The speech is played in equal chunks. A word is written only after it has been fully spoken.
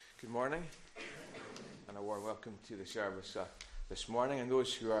Good morning, and a warm welcome to the service this morning. And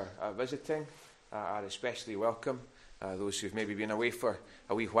those who are visiting are especially welcome. Those who've maybe been away for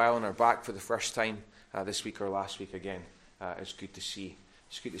a wee while and are back for the first time this week or last week again, it's good to see.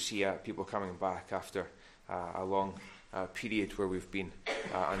 It's good to see people coming back after a long period where we've been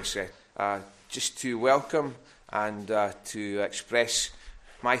unset. Just to welcome and to express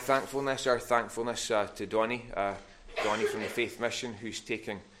my thankfulness, our thankfulness to Donnie from the Faith Mission, who's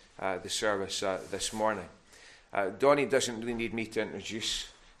taking the service this morning. Donnie doesn't really need me to introduce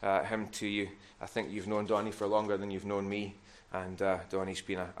him to you. I think you've known Donnie for longer than you've known me, and Donnie's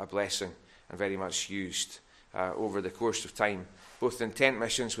been a blessing and very much used over the course of time, both in tent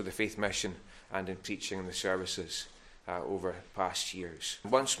missions with the Faith Mission and in preaching in the services over past years.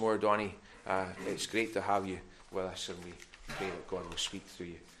 Once more, Donnie, it's great to have you with us, and we pray that God will speak through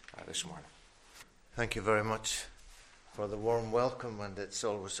you this morning. Thank you very much for the warm welcome, and it's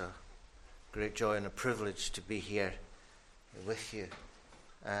always a great joy and a privilege to be here with you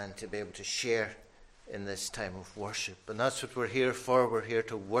and to be able to share in this time of worship. And that's what we're here for. We're here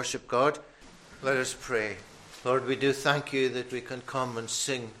to worship God. Let us pray. Lord, we do thank you that we can come and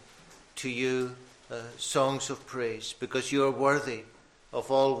sing to you songs of praise, because you are worthy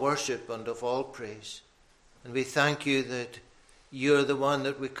of all worship and of all praise. And we thank you that you're the one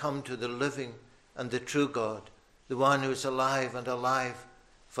that we come to, the living and the true God, the one who is alive and alive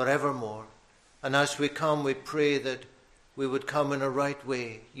forevermore. And as we come, we pray that we would come in a right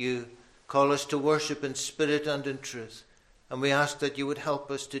way. You call us to worship in spirit and in truth. And we ask that you would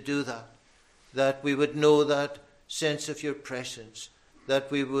help us to do that we would know that sense of your presence, that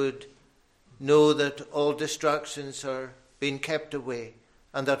we would know that all distractions are being kept away,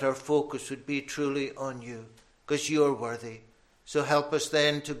 and that our focus would be truly on you, because you are worthy. So help us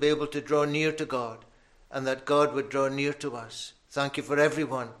then to be able to draw near to God, and that God would draw near to us. Thank you for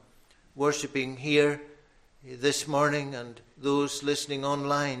everyone worshipping here this morning and those listening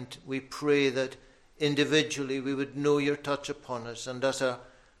online. We pray that individually we would know your touch upon us, and as a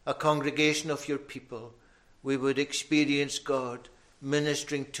congregation of your people, we would experience God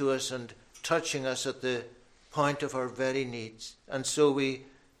ministering to us and touching us at the point of our very needs. And so we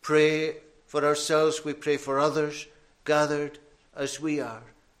pray for ourselves, we pray for others gathered as we are.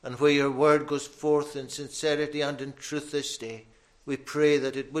 And where your word goes forth in sincerity and in truth this day, we pray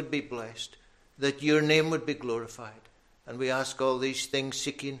that it would be blessed, that your name would be glorified. And we ask all these things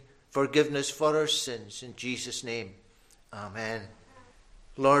seeking forgiveness for our sins in Jesus' name. Amen.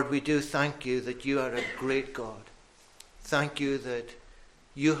 Lord, we do thank you that you are a great God. Thank you that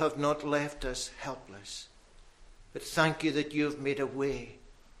you have not left us helpless. But thank you that you have made a way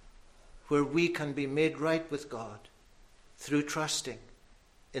where we can be made right with God through trusting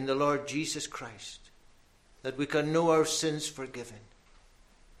in the Lord Jesus Christ, that we can know our sins forgiven,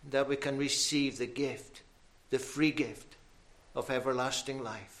 that we can receive the gift, the free gift of everlasting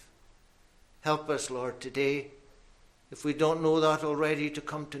life. Help us, Lord, today, if we don't know that already, to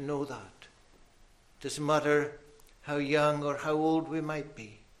come to know that. It doesn't matter how young or how old we might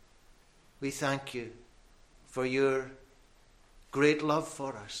be. We thank you for your great love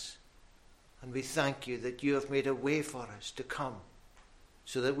for us, and we thank you that you have made a way for us to come,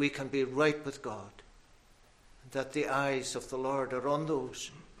 so that we can be right with God, and that the eyes of the Lord are on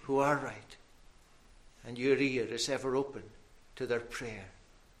those who are right, and your ear is ever open to their prayer.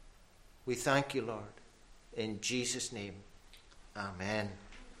 We thank you, Lord, in Jesus' name. Amen.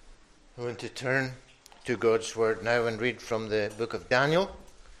 I want to turn to God's word now and read from the book of Daniel,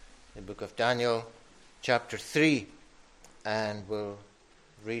 chapter 3, and we'll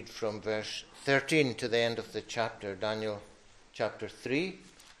read from verse 13 to the end of the chapter. Daniel chapter 3,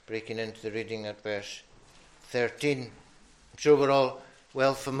 breaking into the reading at verse 13. I'm sure we're all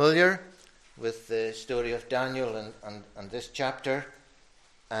well familiar with the story of Daniel and this chapter,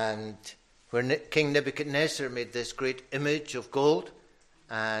 and where King Nebuchadnezzar made this great image of gold,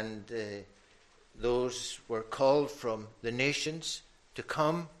 and those were called from the nations to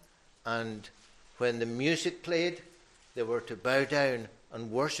come, and when the music played, they were to bow down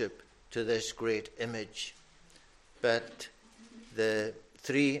and worship to this great image. But the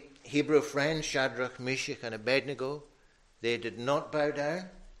three Hebrew friends, Shadrach, Meshach, and Abednego, they did not bow down,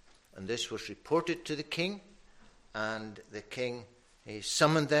 and this was reported to the king, and the king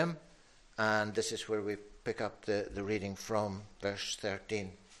summoned them, and this is where we pick up the reading from verse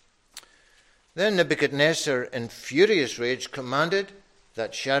 13. Then Nebuchadnezzar, in furious rage, commanded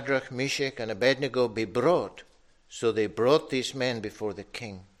that Shadrach, Meshach, and Abednego be brought. So they brought these men before the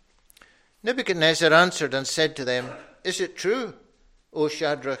king. Nebuchadnezzar answered and said to them, Is it true, O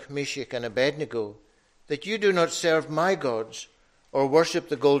Shadrach, Meshach, and Abednego, that you do not serve my gods or worship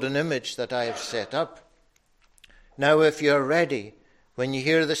the golden image that I have set up. Now if you are ready, when you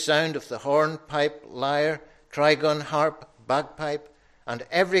hear the sound of the horn, pipe, lyre, trigon, harp, bagpipe, and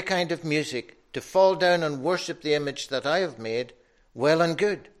every kind of music, to fall down and worship the image that I have made, well and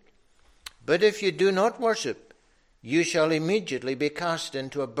good. But if you do not worship, you shall immediately be cast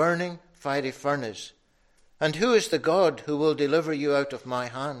into a burning, fiery furnace. And who is the God who will deliver you out of my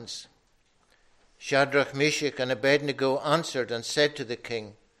hands?" Shadrach, Meshach, and Abednego answered and said to the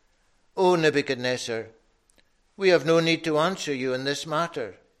king, "O Nebuchadnezzar, we have no need to answer you in this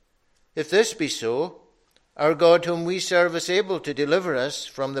matter. If this be so, our God whom we serve is able to deliver us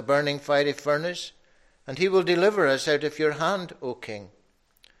from the burning fiery furnace, and he will deliver us out of your hand, O king.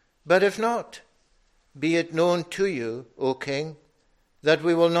 But if not, be it known to you, O king, that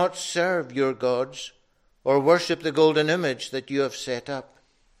we will not serve your gods or worship the golden image that you have set up."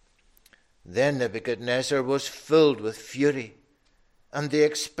 Then Nebuchadnezzar was filled with fury, and the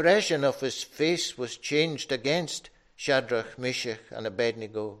expression of his face was changed against Shadrach, Meshach, and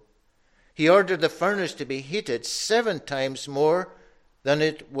Abednego. He ordered the furnace to be heated 7 times more than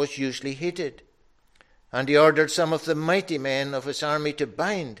it was usually heated. And he ordered some of the mighty men of his army to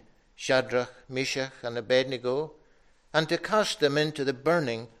bind Shadrach, Meshach, and Abednego, and to cast them into the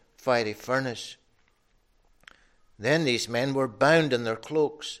burning fiery furnace. Then these men were bound in their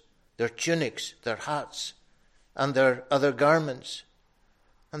cloaks, their tunics, their hats, and their other garments,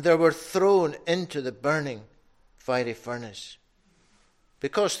 and they were thrown into the burning fiery furnace.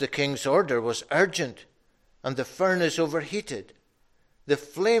 Because the king's order was urgent and the furnace overheated, the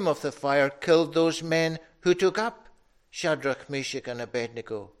flame of the fire killed those men who took up Shadrach, Meshach, and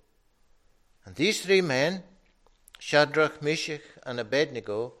Abednego. And these 3 men, Shadrach, Meshach, and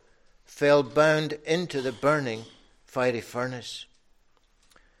Abednego, fell bound into the burning fiery furnace.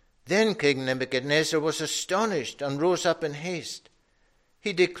 Then King Nebuchadnezzar was astonished and rose up in haste.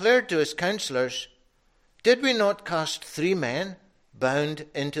 He declared to his counselors, "Did we not cast 3 men bound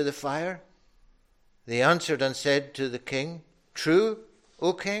into the fire?" They answered and said to the king, "True,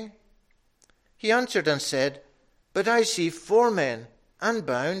 O king." He answered and said, "But I see 4 men,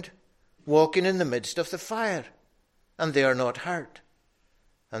 unbound, walking in the midst of the fire, and they are not hurt.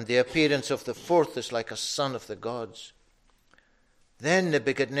 And the appearance of the 4th is like a son of the gods." Then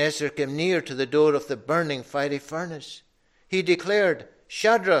Nebuchadnezzar came near to the door of the burning fiery furnace. He declared,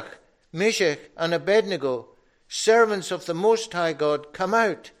 "Shadrach, Meshach, and Abednego, servants of the Most High God, come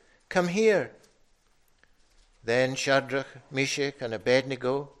out, come here." Then Shadrach, Meshach, and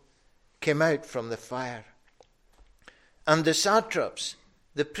Abednego came out from the fire. And the satraps,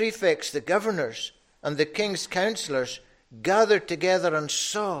 the prefects, the governors, and the king's counselors gathered together and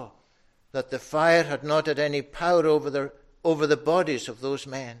saw that the fire had not had any power over the bodies of those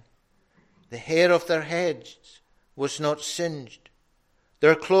men. The hair of their heads was not singed,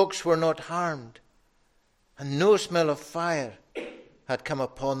 their cloaks were not harmed, and no smell of fire had come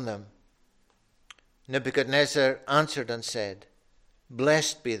upon them. Nebuchadnezzar answered and said,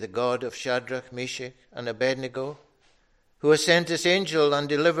 "Blessed be the God of Shadrach, Meshach, and Abednego, who has sent his angel and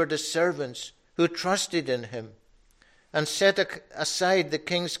delivered his servants who trusted in him, and set aside the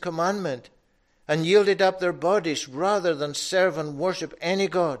king's commandment, and yielded up their bodies rather than serve and worship any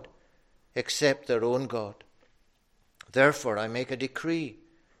god except their own God. Therefore I make a decree,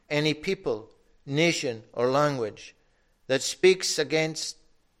 any people, nation, or language that speaks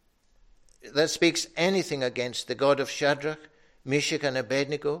anything against the God of Shadrach, Meshach, and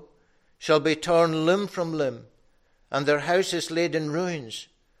Abednego shall be torn limb from limb, and their houses laid in ruins,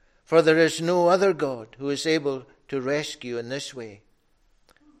 for there is no other God who is able to rescue in this way."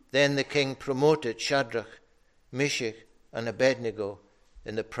 Then the king promoted Shadrach, Meshach, and Abednego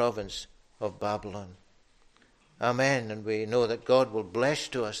in the province of Babylon. Amen. And we know that God will bless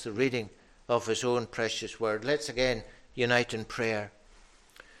to us the reading of his own precious word. Let's again unite in prayer.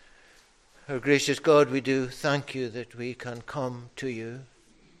 Our gracious God, we do thank you that we can come to you.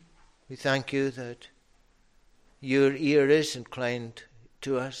 We thank you that your ear is inclined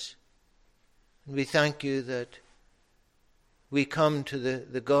to us. And we thank you that we come to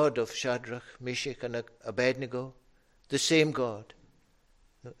the God of Shadrach, Meshach, and Abednego, the same God,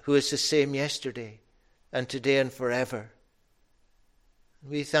 who is the same yesterday and today and forever.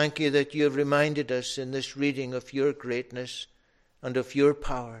 We thank you that you have reminded us in this reading of your greatness and of your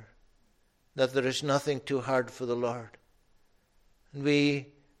power, that there is nothing too hard for the Lord. And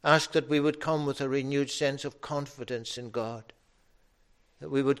we ask that we would come with a renewed sense of confidence in God, that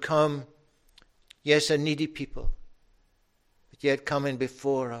we would come, yes, a needy people, but yet coming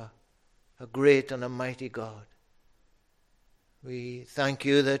before a great and a mighty God. We thank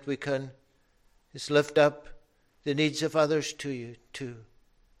you that we can just lift up the needs of others to you too.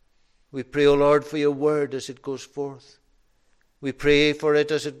 We pray, O Lord, for your word as it goes forth. We pray for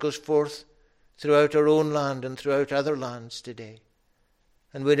it as it goes forth throughout our own land and throughout other lands today.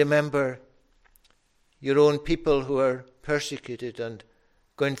 And we remember your own people who are persecuted and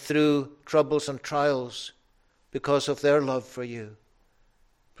going through troubles and trials because of their love for you.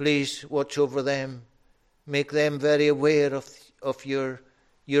 Please watch over them. Make them very aware of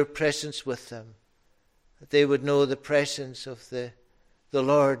your presence with them. That they would know the presence of the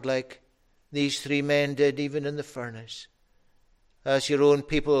Lord like these 3 men did even in the furnace. As your own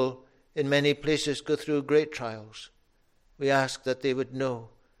people in many places go through great trials, we ask that they would know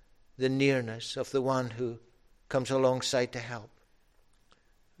the nearness of the one who comes alongside to help.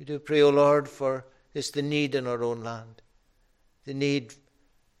 We do pray, O Lord, for this the need in our own land, the need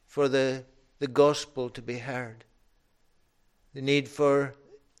for the gospel to be heard, the need for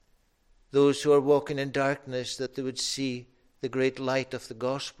those who are walking in darkness that they would see the great light of the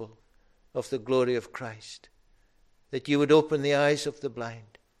gospel, of the glory of Christ, that you would open the eyes of the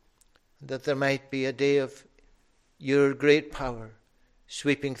blind, and that there might be a day of your great power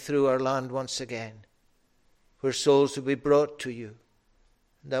sweeping through our land once again, where souls will be brought to you,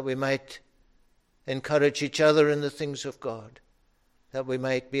 that we might encourage each other in the things of God, that we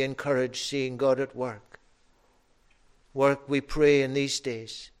might be encouraged seeing God at work. Work, we pray, in these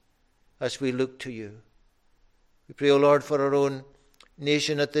days as we look to you. We pray, O Lord, for our own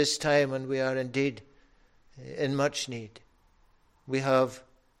nation at this time, and we are indeed in much need. We have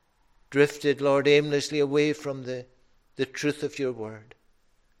drifted, Lord, aimlessly away from the truth of your word.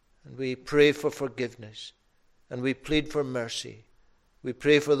 And we pray for forgiveness, and we plead for mercy. We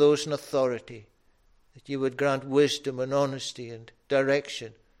pray for those in authority, that you would grant wisdom and honesty and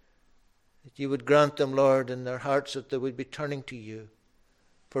direction, that you would grant them, Lord, in their hearts that they would be turning to you,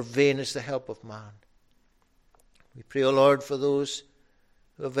 for vain is the help of man. We pray, O Lord, for those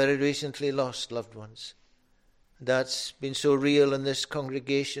who have very recently lost loved ones. That's been so real in this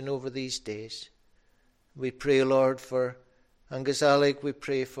congregation over these days. We pray, O Lord, for Angus Alec. We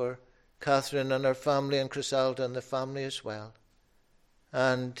pray for Catherine and her family, and Chrysalda and the family as well,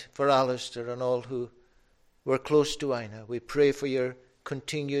 and for Alistair and all who were close to Ina. We pray for your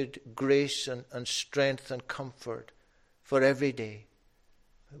continued grace and strength and comfort for every day.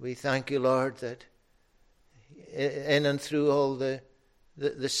 We thank you, Lord, that in and through all the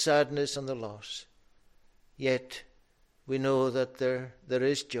sadness and the loss, yet we know that there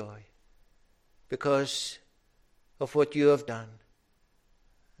is joy because of what you have done.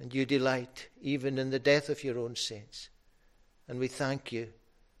 And you delight even in the death of your own saints. And we thank you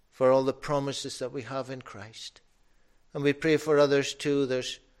for all the promises that we have in Christ. And we pray for others too.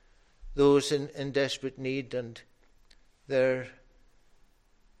 There's those in desperate need, and there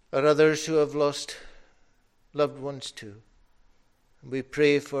are others who have lost loved ones too. And we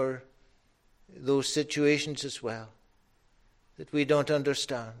pray for those situations as well that we don't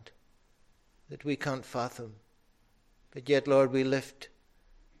understand, that we can't fathom. But yet, Lord, we lift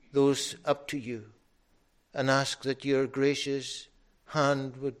those up to you and ask that your gracious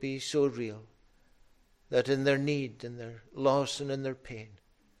hand would be so real that in their need, in their loss and in their pain,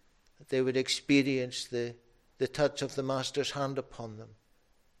 that they would experience the touch of the Master's hand upon them,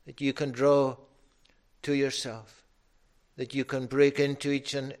 that you can draw to yourself, that you can break into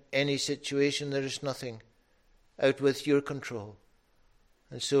each and any situation. There is nothing out with your control.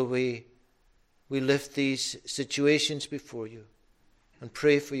 And so we lift these situations before you and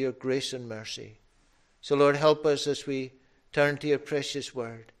pray for your grace and mercy. So, Lord, help us as we turn to your precious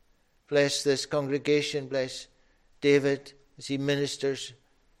word. Bless this congregation. Bless David as he ministers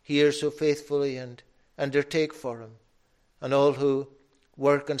here so faithfully, and undertake for him, and all who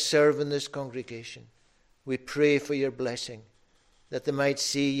work and serve in this congregation. We pray for your blessing, that they might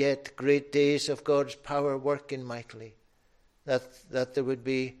see yet great days of God's power working mightily, that there would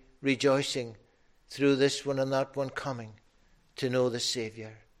be rejoicing through this one and that one coming to know the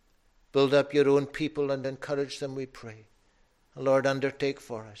Saviour. Build up your own people and encourage them, we pray. And Lord, undertake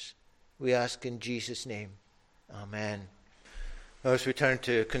for us. We ask in Jesus' name. Amen. Now, as we turn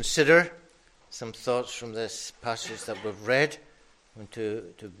to consider some thoughts from this passage that we've read, and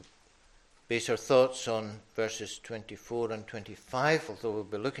to base our thoughts on verses 24 and 25, although we'll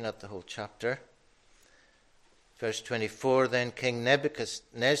be looking at the whole chapter. Verse 24, then King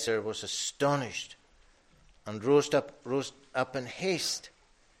Nebuchadnezzar was astonished and rose up in haste.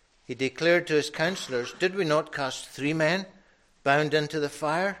 He declared to his counselors, did we not cast 3 men bound into the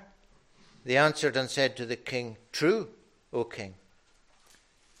fire? They answered and said to the king, true, O king.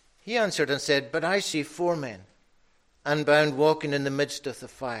 He answered and said, but I see 4 men, unbound, walking in the midst of the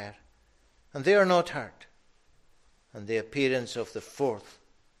fire, and they are not hurt. and the appearance of the fourth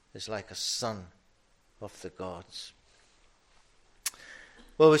is like a son of the gods.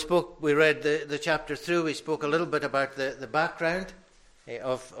 Well, we read the chapter through. We spoke a little bit about the background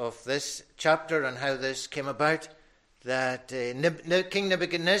of this chapter and how this came about. That King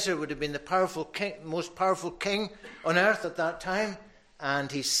Nebuchadnezzar would have been the most powerful king on earth at that time,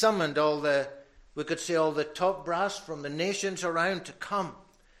 and he summoned all the top brass from the nations around to come,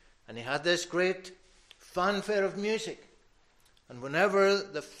 and he had this great fanfare of music, and whenever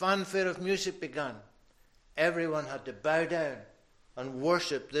the fanfare of music began, everyone had to bow down and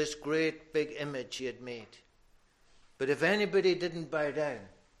worship this great big image he had made. But if anybody didn't bow down,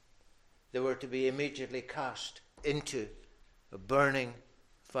 they were to be immediately cast into a burning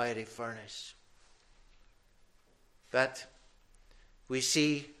fiery furnace. But we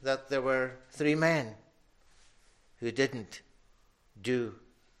see that there were 3 men who didn't do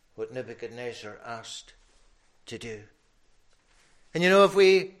what Nebuchadnezzar asked to do. And if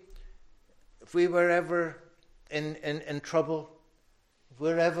we were ever in trouble, if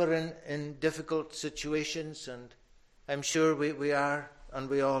we're ever in difficult situations, and I'm sure we are, and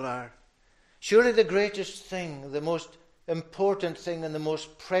we all are, surely the greatest thing, the most important thing, and the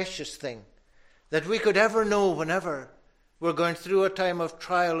most precious thing that we could ever know whenever we're going through a time of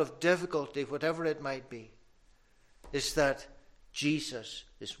trial, of difficulty, whatever it might be, is that Jesus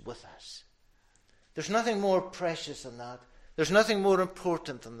is with us. There's nothing more precious than that. There's nothing more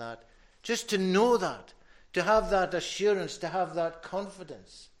important than that. Just to know that, to have that assurance, to have that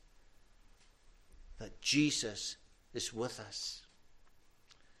confidence that Jesus is with us.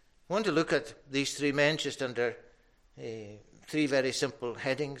 I want to look at these 3 men just under 3 very simple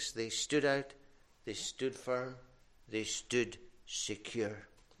headings. They stood out, they stood firm, they stood secure.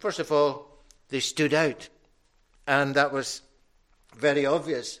 First of all, they stood out, and that was very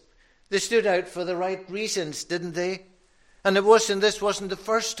obvious. They stood out for the right reasons, didn't they? And this wasn't the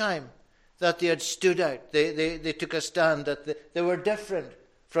first time that they had stood out. They took a stand, that they were different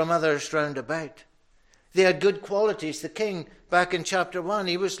from others round about. They had good qualities. The king, back in chapter 1,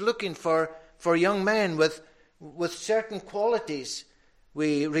 he was looking for young men with certain qualities.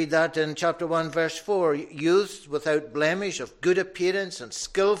 We read that in chapter 1, verse 4. Youths without blemish, of good appearance, and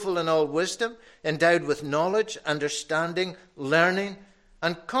skillful in all wisdom, endowed with knowledge, understanding, learning,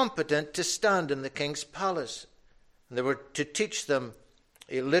 and competent to stand in the king's palace. And they were to teach them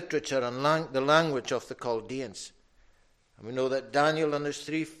a literature and the language of the Chaldeans. And we know that Daniel and his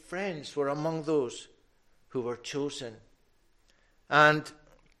 3 friends were among those who were chosen. And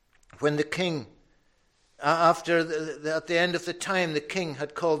when the king, at the end of the time, the king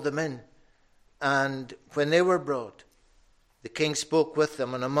had called them in, and when they were brought, the king spoke with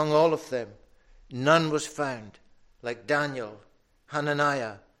them, and among all of them, none was found like Daniel,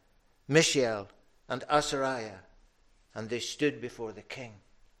 Hananiah, Mishael, and Azariah, and they stood before the king.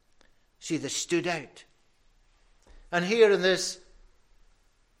 See, they stood out. And here in this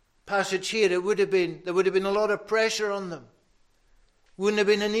passage here, there would have been a lot of pressure on them. Wouldn't have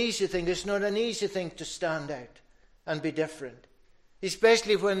been an easy thing. It's not an easy thing to stand out and be different,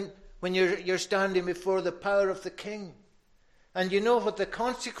 especially when you're standing before the power of the king, and you know what the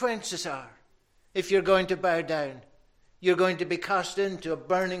consequences are. If you're going to bow down, you're going to be cast into a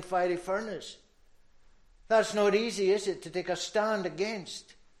burning fiery furnace. That's not easy, is it, to take a stand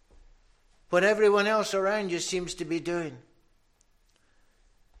against what everyone else around you seems to be doing?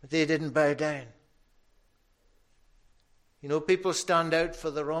 But they didn't bow down. People stand out for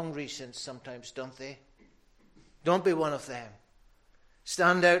the wrong reasons sometimes, don't they? Don't be one of them.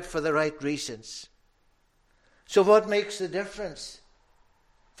 Stand out for the right reasons. So what makes the difference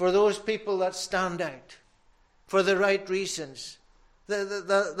for those people that stand out for the right reasons,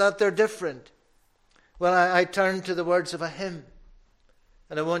 that they're different? Well, I turn to the words of a hymn,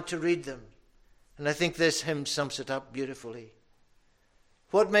 and I want to read them. And I think this hymn sums it up beautifully.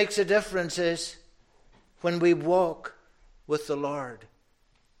 What makes a difference is when we walk with the Lord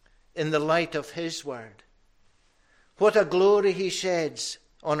in the light of His word. What a glory He sheds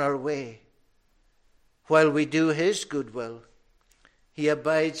on our way. While we do His good will, He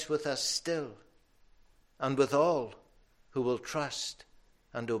abides with us still, and with all who will trust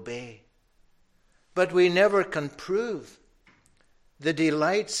and obey. But we never can prove the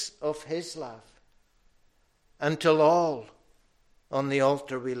delights of His love until all on the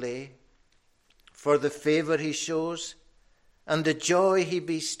altar we lay. For the favour He shows and the joy He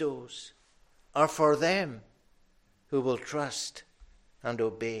bestows are for them who will trust and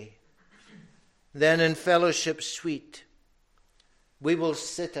obey. Then in fellowship sweet we will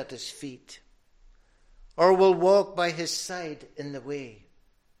sit at His feet, or will walk by His side in the way.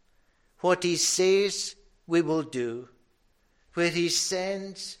 What He says we will do. Where he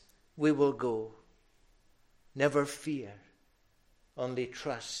sends, we will go. Never fear, only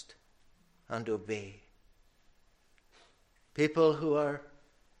trust and obey. People who are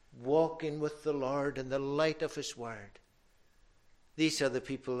walking with the Lord in the light of his word, these are the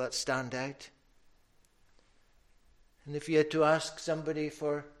people that stand out. And if you had to ask somebody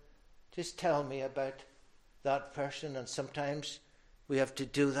for, just tell me about that person, and sometimes we have to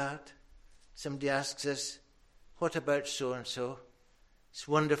do that. Somebody asks us, what about so-and-so? It's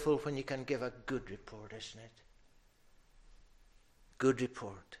wonderful when you can give a good report, isn't it? Good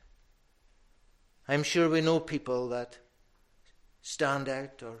report. I'm sure we know people that stand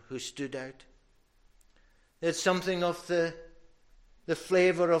out or who stood out. There's something of the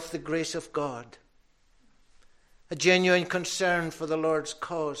flavour of the grace of God. A genuine concern for the Lord's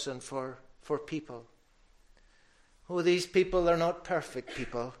cause and for people. Oh, these people are not perfect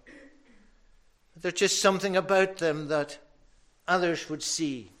people. There's just something about them that others would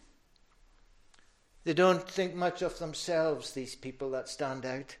see. They don't think much of themselves, these people that stand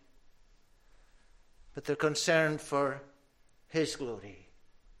out. But they're concerned for his glory.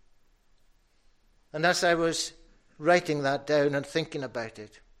 And as I was writing that down and thinking about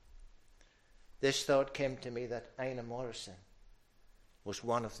it, this thought came to me that Ina Morrison was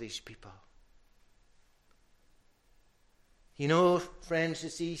one of these people. You know, friends,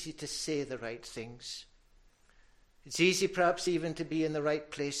 it's easy to say the right things. It's easy perhaps even to be in the right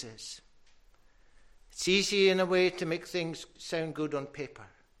places. It's easy in a way to make things sound good on paper.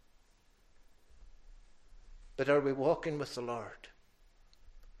 But are we walking with the Lord?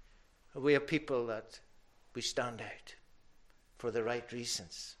 Are we a people that we stand out for the right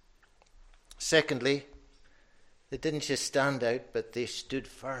reasons? Secondly, they didn't just stand out, but they stood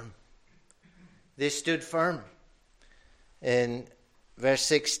firm. They stood firm. In verse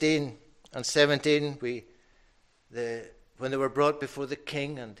 16 and 17, when they were brought before the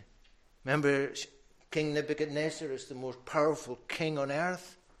king, and remember, King Nebuchadnezzar is the most powerful king on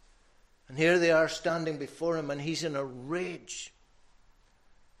earth. And here they are standing before him, and he's in a rage.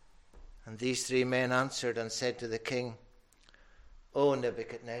 And these three men answered and said to the king, O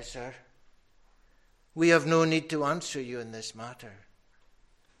Nebuchadnezzar, we have no need to answer you in this matter.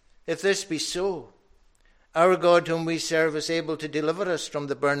 If this be so, our God whom we serve is able to deliver us from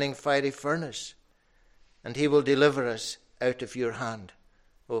the burning fiery furnace, and he will deliver us out of your hand,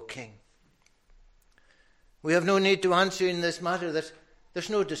 O king. We have no need to answer in this matter. There's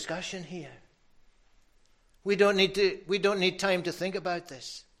no discussion here. We don't need time to think about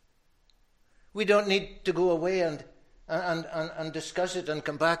this. We don't need to go away and discuss it and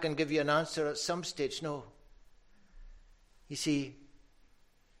come back and give you an answer at some stage. No. You see,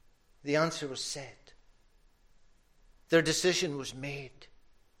 the answer was set. Their decision was made.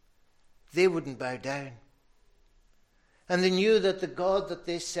 They wouldn't bow down. And they knew that the God that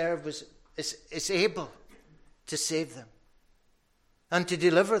they serve is able to save them and to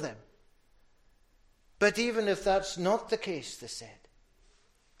deliver them. But even if that's not the case, they said,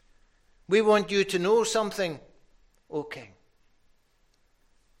 we want you to know something, O king.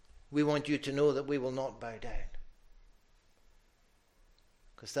 We want you to know that we will not bow down.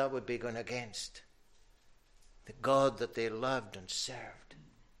 Because that would be going against the God that they loved and served.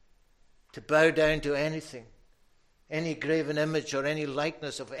 To bow down to anything, any graven image or any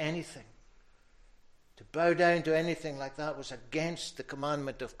likeness of anything, to bow down to anything like that was against the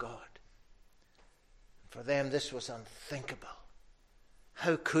commandment of God. For them, this was unthinkable.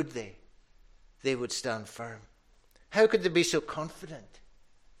 How could they? They would stand firm. How could they be so confident?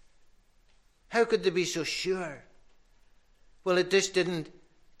 How could they be so sure? Well, it just didn't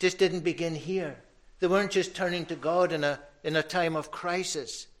begin here. They weren't just turning to God in a time of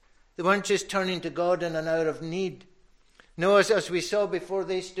crisis. They weren't just turning to God in an hour of need. No, as we saw before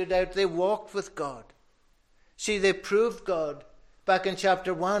they stood out, they walked with God. See, they proved God back in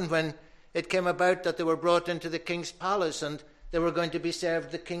chapter 1 when it came about that they were brought into the king's palace and they were going to be served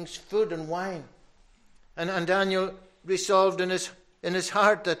the king's food and wine. And Daniel resolved in his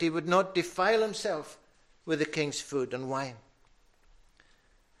heart that he would not defile himself with the king's food and wine.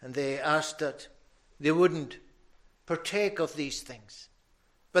 And they asked that they wouldn't partake of these things,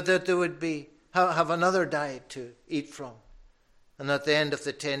 but that they would have another diet to eat from. And at the end of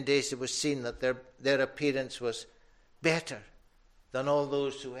the 10 days, it was seen that their appearance was better than all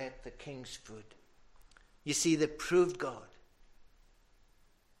those who ate the king's food. You see, they proved God.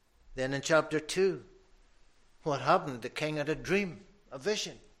 Then in chapter 2, what happened? The king had a dream, a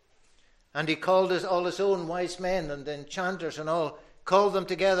vision. And he called all his own wise men and the enchanters and all, called them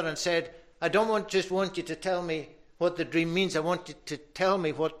together and said, I don't just want you to tell me what the dream means. I want you to tell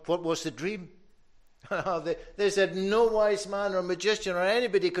me what was the dream. They said no wise man or magician or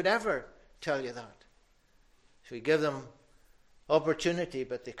anybody could ever tell you that. So he gave them opportunity,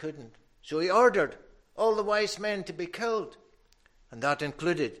 but they couldn't. So he ordered all the wise men to be killed, and that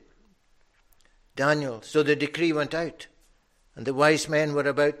included Daniel. So the decree went out, and the wise men were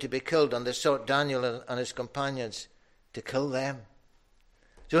about to be killed, and they sought Daniel and his companions to kill them.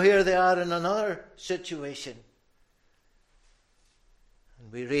 So here they are in another situation.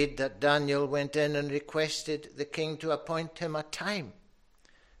 And we read that Daniel went in and requested the king to appoint him a time,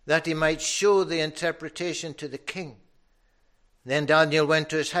 that he might show the interpretation to the king. Then Daniel went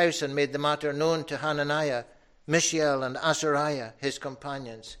to his house and made the matter known to Hananiah, Mishael, and Azariah, his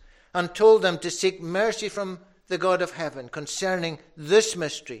companions, and told them to seek mercy from the God of heaven concerning this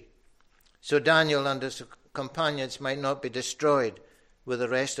mystery, so Daniel and his companions might not be destroyed with the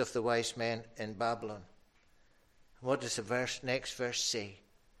rest of the wise men in Babylon. What does the next verse say?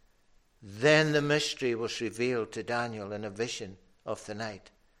 Then the mystery was revealed to Daniel in a vision of the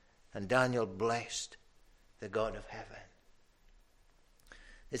night, and Daniel blessed the God of heaven.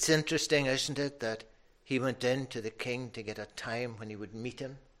 It's interesting, isn't it, that he went in to the king to get a time when he would meet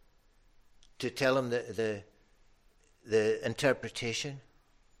him, to tell him the interpretation.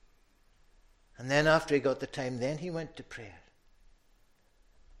 And then after he got the time, then he went to prayer.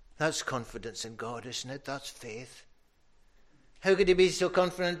 That's confidence in God, isn't it? That's faith. How could he be so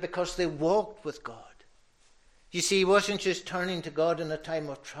confident? Because they walked with God. You see, he wasn't just turning to God in a time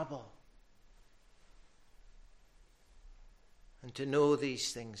of trouble. And to know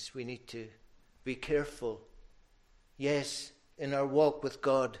these things, we need to be careful. Yes, in our walk with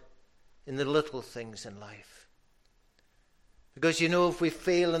God, in the little things in life. Because if we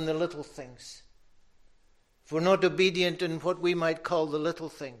fail in the little things, if we're not obedient in what we might call the little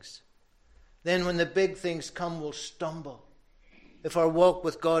things, then when the big things come, we'll stumble. If our walk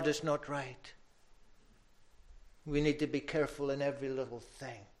with God is not right, we need to be careful in every little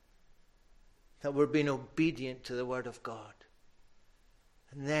thing, that we're being obedient to the Word of God.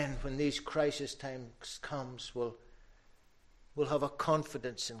 And then when these crisis times comes, we'll have a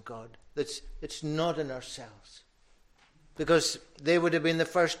confidence in God. It's not in ourselves. Because they would have been the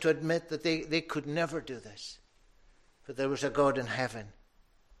first to admit that they could never do this. But there was a God in heaven.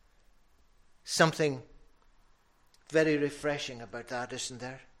 Something very refreshing about that, isn't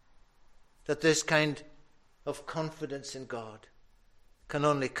there? That this kind of confidence in God can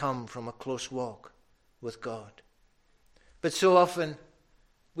only come from a close walk with God. But so often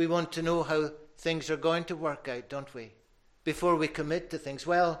we want to know how things are going to work out, don't we? Before we commit to things.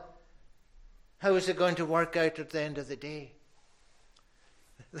 Well, how is it going to work out at the end of the day?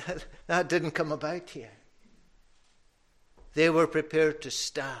 That didn't come about here. They were prepared to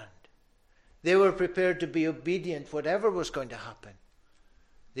stand. They were prepared to be obedient, whatever was going to happen.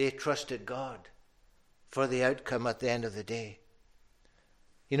 They trusted God for the outcome at the end of the day.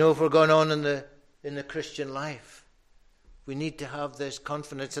 If we're going on in the Christian life, we need to have this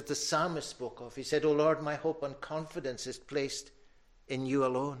confidence that the psalmist spoke of. He said, "O Lord, my hope and confidence is placed in you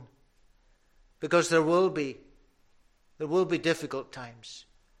alone." Because there will be difficult times.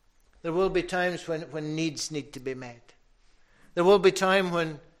 There will be times when needs need to be met. There will be time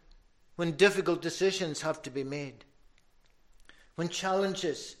when difficult decisions have to be made. When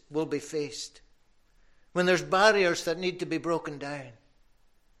challenges will be faced. When there's barriers that need to be broken down.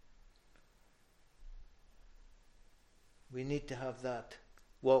 We need to have that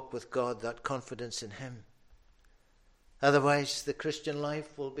walk with God, that confidence in Him. Otherwise, the Christian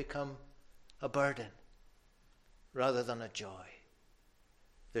life will become a burden rather than a joy.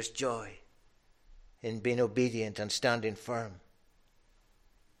 There's joy in being obedient and standing firm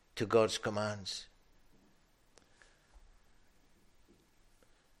to God's commands.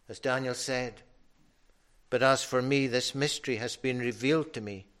 As Daniel said, "But as for me, this mystery has been revealed to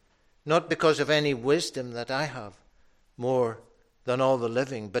me, not because of any wisdom that I have, more than all the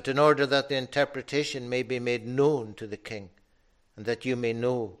living, but in order that the interpretation may be made known to the king, and that you may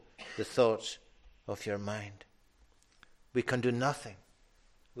know the thoughts of your mind." We can do nothing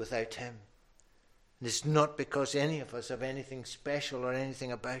without Him. And it's not because any of us have anything special or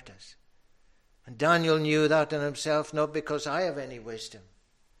anything about us. And Daniel knew that in himself, not because I have any wisdom,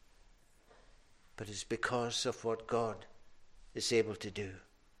 but it's because of what God is able to do.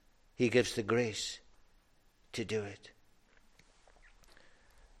 He gives the grace to do it.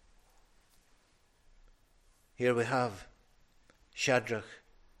 Here we have Shadrach,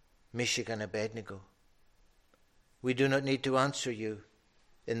 Meshach, and Abednego. We do not need to answer you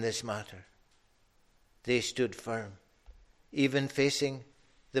in this matter. They stood firm, even facing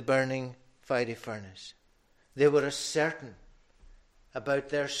the burning fiery furnace. They were as certain about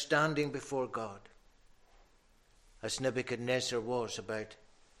their standing before God as Nebuchadnezzar was about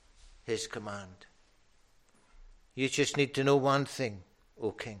his command. You just need to know one thing,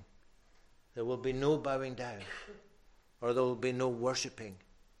 O king. There will be no bowing down, or there will be no worshipping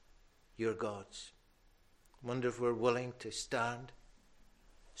your gods. I wonder if we're willing to stand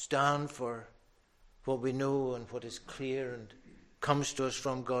for what we know and what is clear and comes to us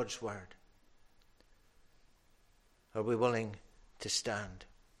from God's word. Are we willing to stand?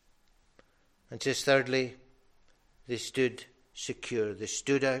 And just thirdly, they stood secure. They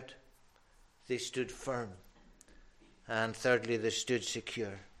stood out. They stood firm. And thirdly, they stood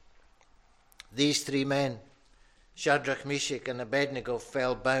secure. These three men, Shadrach, Meshach, and Abednego,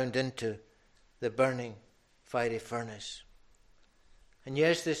 fell bound into the burning fiery furnace. And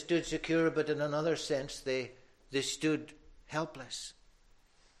yes, they stood secure, but in another sense, they stood helpless.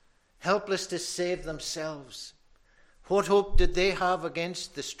 Helpless to save themselves. What hope did they have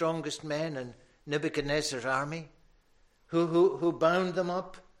against the strongest men in Nebuchadnezzar's army, who bound them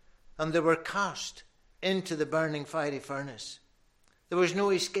up, and they were cast into the burning fiery furnace? There was no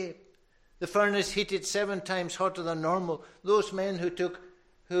escape. The furnace heated 7 times hotter than normal. Those men who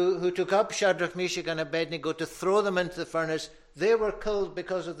took up Shadrach, Meshach, and Abednego to throw them into the furnace, they were killed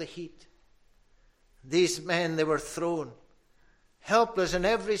because of the heat. These men, they were thrown, helpless in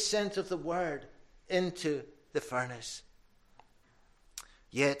every sense of the word, into the furnace.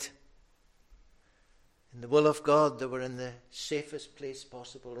 Yet, in the will of God, they were in the safest place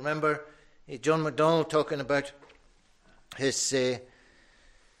possible. Remember John MacDonald talking about his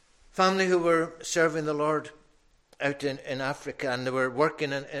family who were serving the Lord out in Africa, and they were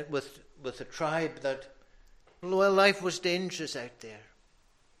working with a tribe that, well, life was dangerous out there.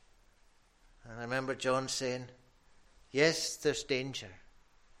 And I remember John saying, yes, there's danger,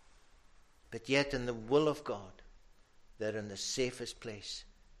 but yet in the will of God, they're in the safest place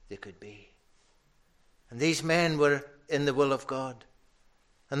they could be. And these men were in the will of God.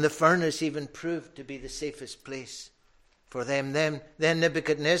 And the furnace even proved to be the safest place for them. Then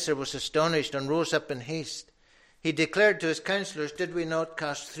Nebuchadnezzar was astonished and rose up in haste. He declared to his counselors, did we not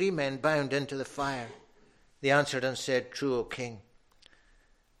cast 3 men bound into the fire? They answered and said, true, O king.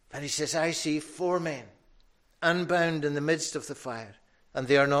 And he says, I see 4 men unbound in the midst of the fire, and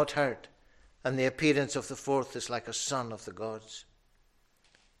they are not hurt. And the appearance of the 4th is like a son of the gods.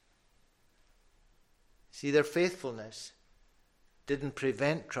 See, their faithfulness didn't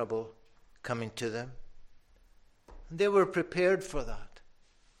prevent trouble coming to them. And they were prepared for that.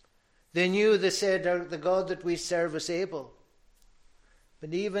 They knew, they said, the God that we serve is able.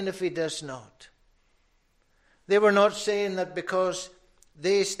 But even if he does not, they were not saying that because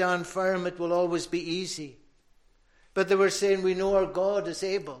they stand firm it will always be easy. But they were saying, we know our God is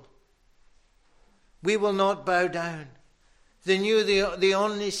able. We will not bow down. They knew the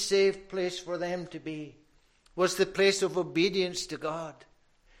only safe place for them to be was the place of obedience to God.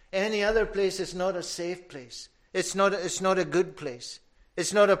 Any other place is not a safe place. It's not a good place.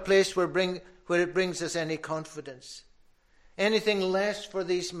 It's not a place where it brings us any confidence. Anything less for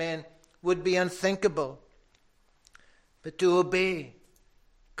these men would be unthinkable. But to obey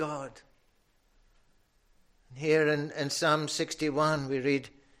God. Here in Psalm 61 we read,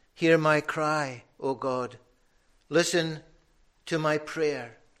 hear my cry, O God. Listen to my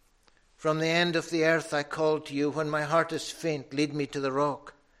prayer. From the end of the earth I call to you. When my heart is faint, lead me to the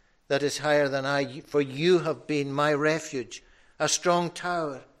rock that is higher than I. For you have been my refuge, a strong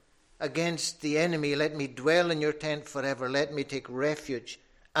tower against the enemy. Let me dwell in your tent forever. Let me take refuge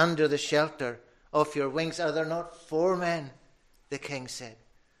under the shelter of your wings. Are there not 4 men? The king said.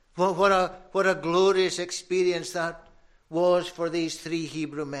 What a glorious experience that was for these 3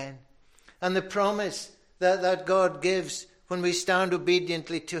 Hebrew men. And the promise that God gives when we stand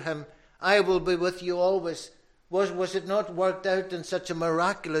obediently to him, I will be with you always. Was it not worked out in such a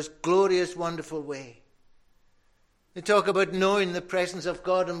miraculous, glorious, wonderful way? We talk about knowing the presence of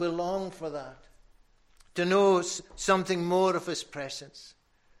God, and we long for that. To know something more of his presence.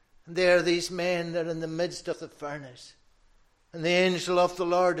 And there are these men that are in the midst of the furnace. And the angel of the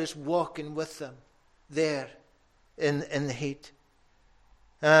Lord is walking with them there in the heat.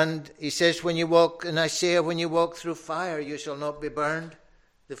 And he says, when you walk, in Isaiah, when you walk through fire, you shall not be burned.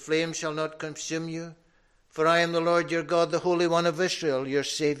 The flame shall not consume you. For I am the Lord your God, the Holy One of Israel, your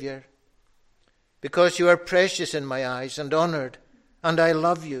Saviour. Because you are precious in my eyes and honoured, and I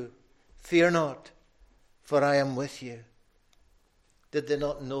love you. Fear not, for I am with you. Did they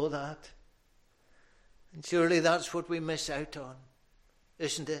not know that? And surely that's what we miss out on,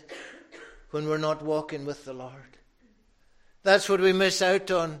 isn't it? When we're not walking with the Lord. That's what we miss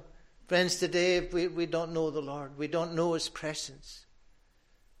out on, friends, today if we don't know the Lord. We don't know his presence.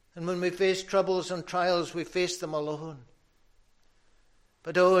 And when we face troubles and trials, we face them alone.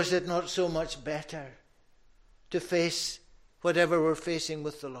 But oh, is it not so much better to face whatever we're facing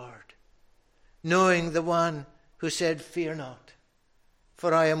with the Lord, knowing the one who said, "Fear not,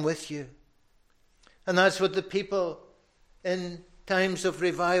 for I am with you." And that's what the people in times of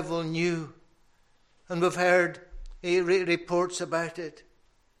revival knew. And we've heard reports about it.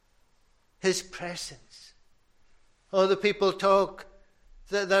 His presence. Oh, the people talk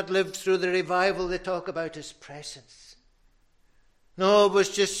that lived through the revival, they talk about his presence. No, it was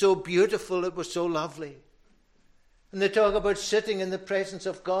just so beautiful, it was so lovely. And they talk about sitting in the presence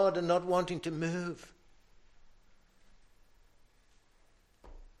of God and not wanting to move.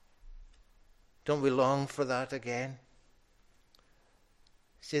 Don't we long for that again?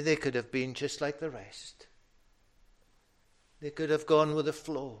 See, they could have been just like the rest. They could have gone with the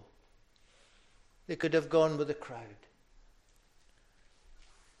flow. They could have gone with the crowd.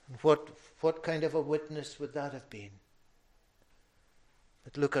 And what kind of a witness would that have been?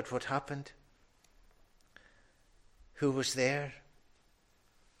 But look at what happened. Who was there?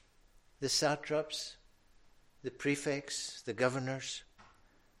 The satraps, the prefects, the governors,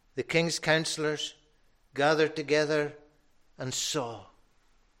 the king's counselors gathered together and saw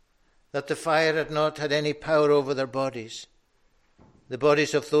that the fire had not had any power over their bodies. The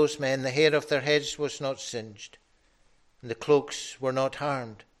bodies of those men, the hair of their heads was not singed, and the cloaks were not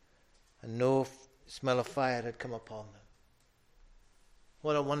harmed, and no smell of fire had come upon them.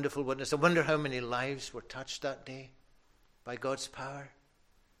 What a wonderful witness. I wonder how many lives were touched that day by God's power.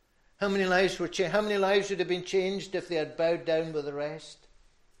 How many lives were changed? How many lives would have been changed if they had bowed down with the rest?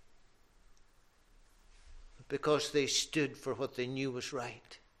 Because they stood for what they knew was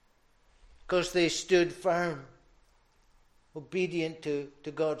right. Because they stood firm, obedient to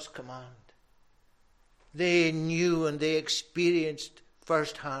God's command. They knew and they experienced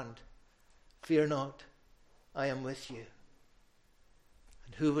firsthand, "Fear not, I am with you."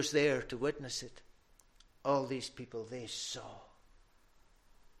 And who was there to witness it? All these people, they saw.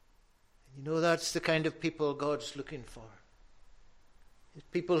 And you know, that's the kind of people God's looking for. It's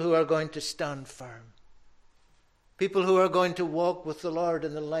people who are going to stand firm. People who are going to walk with the Lord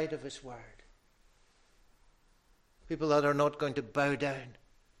in the light of his word. People that are not going to bow down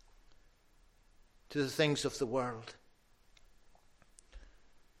to the things of the world.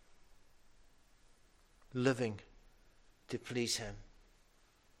 Living to please him,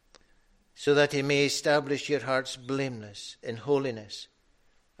 so that he may establish your hearts blameless in holiness,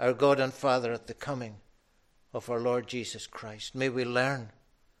 our God and Father, at the coming of our Lord Jesus Christ. May we learn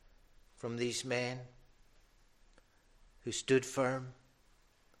from these men who stood firm.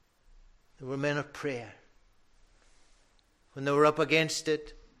 They were men of prayer. When they were up against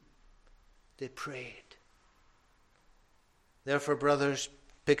it, they prayed. Therefore, brothers,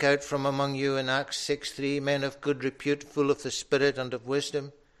 pick out from among you in Acts 6:3 men of good repute, full of the Spirit and of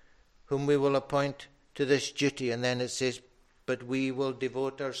wisdom, whom we will appoint to this duty. And then it says, but we will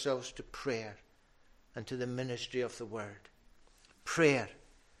devote ourselves to prayer and to the ministry of the word. Prayer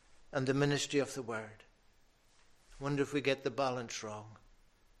and the ministry of the word. I wonder if we get the balance wrong.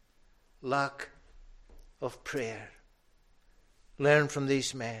 Lack of prayer. Learn from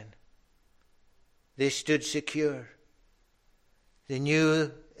these men. They stood secure. They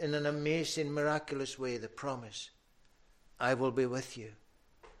knew in an amazing, miraculous way the promise, "I will be with you."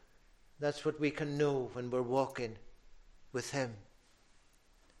 That's what we can know when we're walking with him.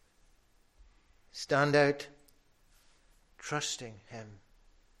 Stand out, trusting him.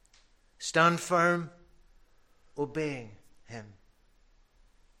 Stand firm, obeying him.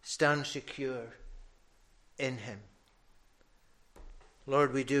 Stand secure in him.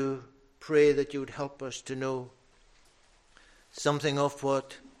 Lord, we do pray that you would help us to know something of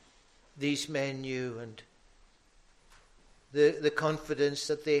what these men knew and the confidence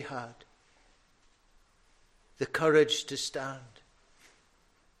that they had, the courage to stand,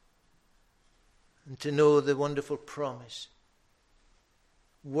 and to know the wonderful promise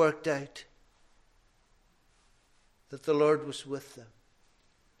worked out that the Lord was with them,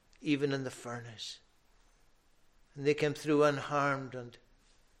 even in the furnace. And they came through unharmed, and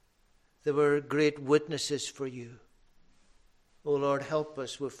they were great witnesses for you. Oh Lord, help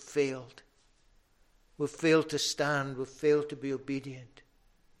us. We've failed. We've failed to stand. We've failed to be obedient.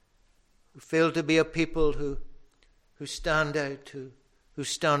 We've failed to be a people who stand out, who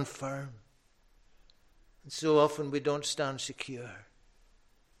stand firm. And so often we don't stand secure.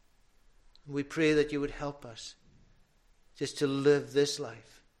 We pray that you would help us just to live this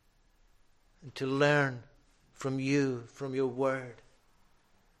life and to learn from you, from your word,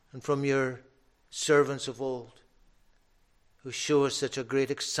 and from your servants of old, who show us such a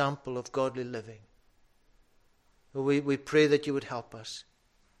great example of godly living. We pray that you would help us.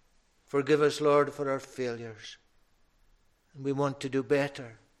 Forgive us, Lord, for our failures. And we want to do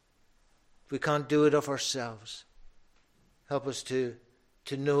better. If we can't do it of ourselves, help us to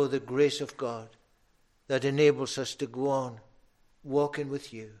know the grace of God that enables us to go on walking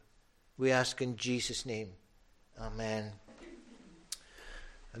with you. We ask in Jesus' name. Amen.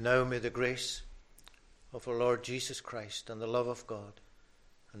 And now may the grace of our Lord Jesus Christ and the love of God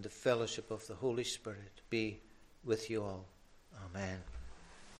and the fellowship of the Holy Spirit be with you all. Amen.